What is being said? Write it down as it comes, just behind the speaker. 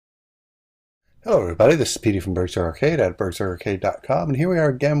Hello everybody, this is Petey from BurgZerg Arcade at BurgZergArcade.com, and here we are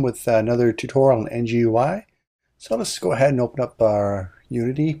again with another tutorial on NGUI. So let's go ahead and open up our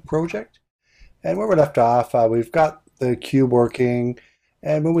Unity project. And where we left off, we've got the cube working,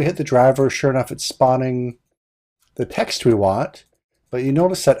 and when we hit the driver, sure enough it's spawning the text we want. But you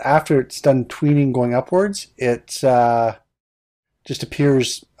notice that after it's done tweening going upwards, it just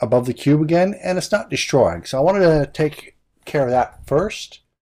appears above the cube again, and it's not destroying. So I wanted to take care of that first.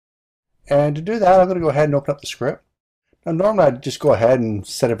 And to do that, I'm going to go ahead and open up the script. Now, normally I'd just go ahead and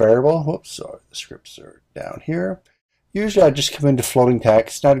set a variable. Whoops, sorry, the scripts are down here. Usually I'd just come into floating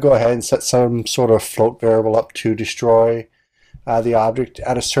text, and I'd go ahead and set some sort of float variable up to destroy the object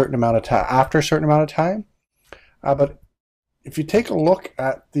at a certain amount of time, after a certain amount of time. But if you take a look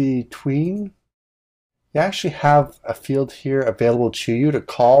at the tween, you actually have a field here available to you to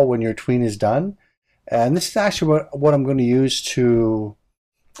call when your tween is done. And this is actually what I'm going to use to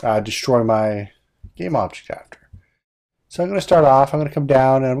destroy my game object after. So I'm going to start off, I'm going to come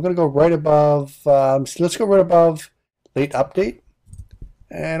down, and I'm going to go right above, so let's go right above late update.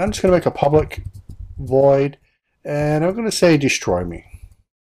 And I'm just going to make a public void, and I'm going to say destroy me.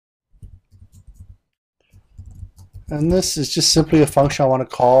 And this is just simply a function I want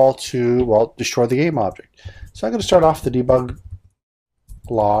to call to, well, destroy the game object. So I'm going to start off the debug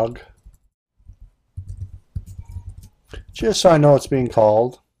log, just so I know it's being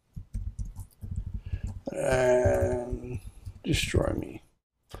called. And destroy me.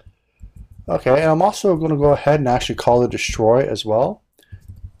 Okay, and I'm also going to go ahead and actually call the destroy as well.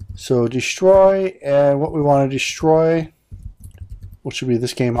 So destroy, and what we want to destroy, which should be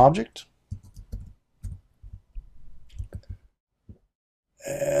this game object.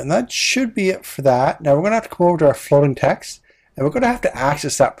 And that should be it for that. Now we're going to have to come over to our floating text, and we're going to have to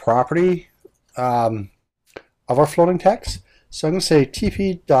access that property of our floating text. So I'm going to say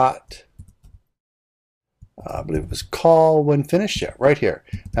tp dot, I believe it was call when finished, yeah, right here.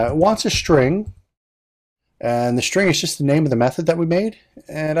 Now it wants a string, and the string is just the name of the method that we made,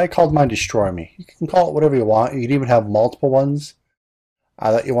 and I called mine destroy me. You can call it whatever you want. You can even have multiple ones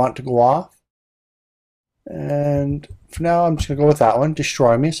that you want to go off. And for now, I'm just going to go with that one,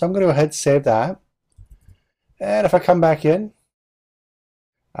 destroy me. So I'm going to go ahead and save that. And if I come back in,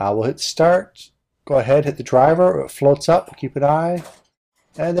 we'll hit start. Go ahead, hit the driver. It floats up. Keep an eye.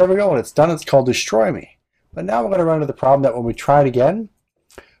 And there we go. When it's done, it's called destroy me. But now we're going to run into the problem that when we try it again,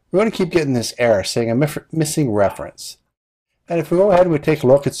 we're going to keep getting this error saying a missing reference. And if we go ahead and we take a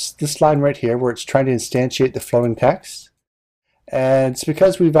look, it's this line right here where it's trying to instantiate the floating text. And it's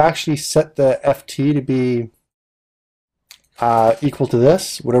because we've actually set the FT to be equal to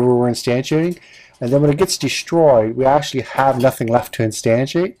this, whatever we're instantiating. And then when it gets destroyed, we actually have nothing left to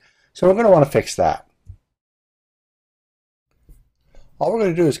instantiate. So we're going to want to fix that. All we're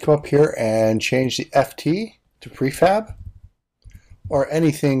going to do is come up here and change the FT to Prefab, or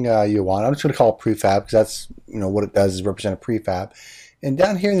anything you want. I'm just going to call it Prefab because that's what it does is represent a Prefab. And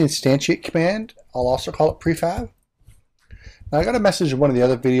down here in the instantiate command, I'll also call it Prefab. Now I got a message in one of the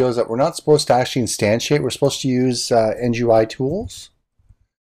other videos that we're not supposed to actually instantiate. We're supposed to use NGUI tools.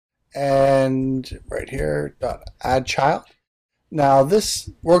 And right here, add child. Now this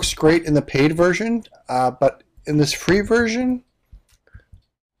works great in the paid version, but in this free version,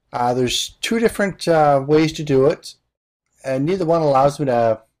 there's two different ways to do it, and neither one allows me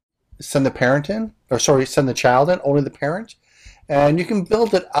to send the parent in, or sorry, send the child in, only the parent. And you can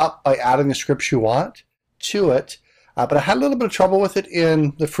build it up by adding the scripts you want to it, but I had a little bit of trouble with it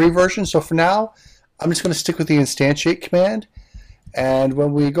in the free version, so for now, I'm just going to stick with the instantiate command. And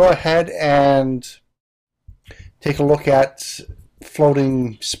when we go ahead and take a look at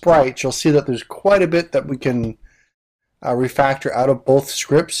floating sprites, you'll see that there's quite a bit that we can refactor out of both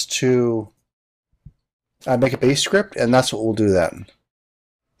scripts to make a base script, and that's what we'll do then.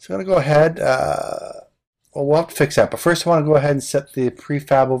 So I'm going to go ahead, well, we'll have to fix that, but first I want to go ahead and set the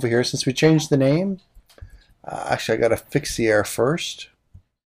prefab over here. Since we changed the name, actually I got to fix the error first,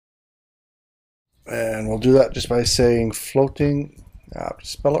 and we'll do that just by saying floating,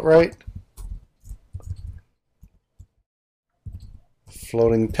 spell it right,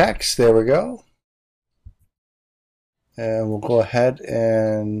 floating text, there we go. And we'll go ahead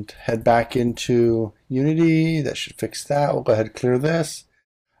and head back into Unity. That should fix that. We'll go ahead and clear this.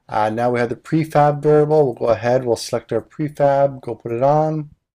 Now we have the prefab variable. We'll go ahead, we'll select our prefab, go put it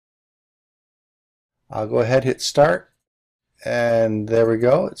on. I'll go ahead, hit start, and there we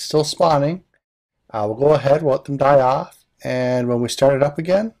go. It's still spawning. We'll go ahead, we'll let them die off, and when we start it up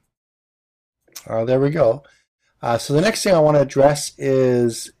again, there we go. So the next thing I want to address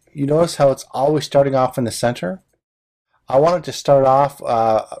is, you notice how it's always starting off in the center? I want it to start off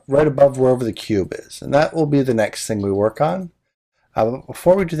right above wherever the cube is, and that will be the next thing we work on. But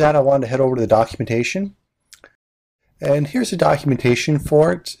before we do that, I wanted to head over to the documentation. And here's the documentation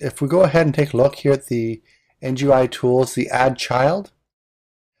for it. If we go ahead and take a look here at the NGUI tools, the add child,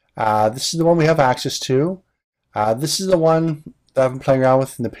 this is the one we have access to. This is the one that I've been playing around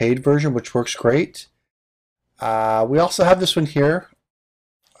with in the paid version, which works great. We also have this one here.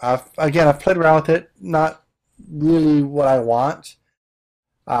 Again, I've played around with it, not really what I want.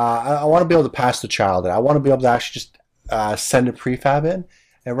 I want to be able to pass the child in. I want to be able to actually just send a prefab in.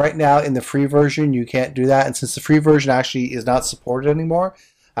 And right now in the free version, you can't do that. And since the free version actually is not supported anymore,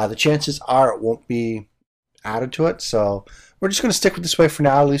 the chances are it won't be added to it. So we're just going to stick with this way for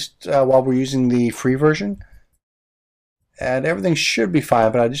now, at least while we're using the free version. And everything should be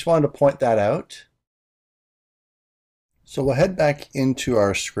fine, but I just wanted to point that out. So we'll head back into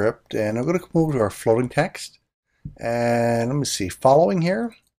our script, and I'm going to come over to our floating text. And let me see, following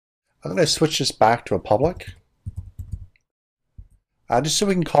here, I'm going to switch this back to a public. Just so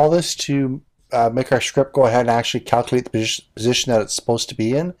we can call this to make our script go ahead and actually calculate the position that it's supposed to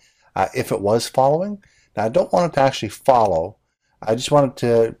be in if it was following. Now I don't want it to actually follow. I just want it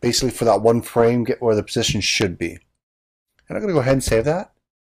to basically for that one frame get where the position should be. And I'm going to go ahead and save that.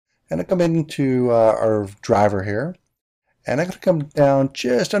 And I come into our driver here. And I'm going to come down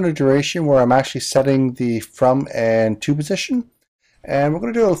just under duration where I'm actually setting the from and to position. And we're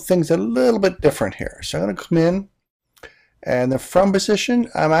going to do things a little bit different here. So I'm going to come in, and the from position,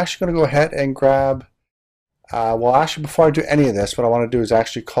 I'm actually going to go ahead and grab, well actually before I do any of this, what I want to do is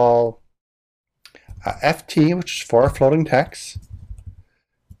actually call FT, which is for our floating text,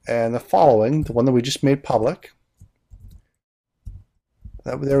 and the following, the one that we just made public.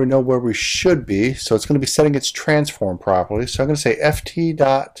 That way there we know where we should be, so it's going to be setting its transform properly. So I'm going to say ft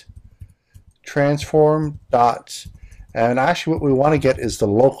dot transform dot, and actually what we want to get is the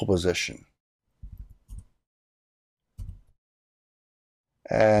local position.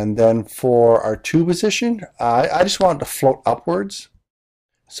 And then for our to position, I just want it to float upwards.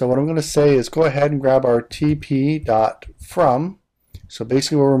 So what I'm going to say is go ahead and grab our tp dot from, so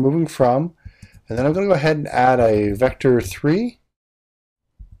basically where we're moving from, and then I'm going to go ahead and add a vector 3.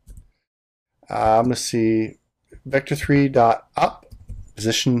 I'm going to see vector 3 dot up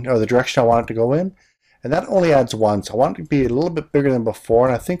position, or the direction I want it to go in, and that only adds 1, so I want it to be a little bit bigger than before,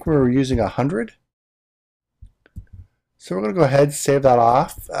 and I think we were using 100. So we're going to go ahead and save that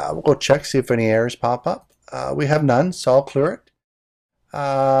off. We'll go check, see if any errors pop up. We have none, so I'll clear it.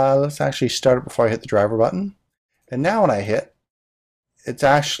 Let's actually start it before I hit the driver button. And now when I hit, it's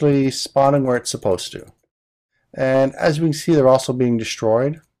actually spawning where it's supposed to. And as we can see, they're also being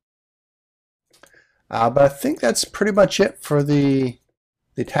destroyed. But I think that's pretty much it for the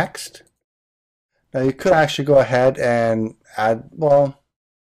text. Now you could actually go ahead and add, well,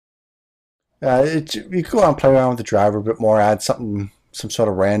 you could go on and play around with the driver a bit more, add some sort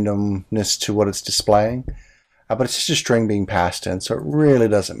of randomness to what it's displaying. But it's just a string being passed in, so it really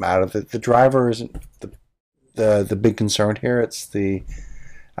doesn't matter. The driver isn't the big concern here, it's the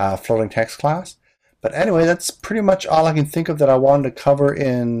floating text class. But anyway, that's pretty much all I can think of that I wanted to cover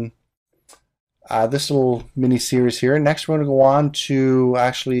in this little mini series here. Next we're going to go on to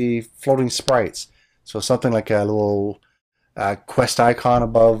actually floating sprites. So something like a little quest icon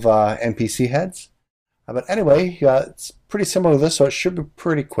above NPC heads. But anyway, it's pretty similar to this, so it should be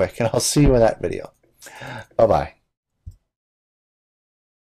pretty quick, and I'll see you in that video. Bye-bye.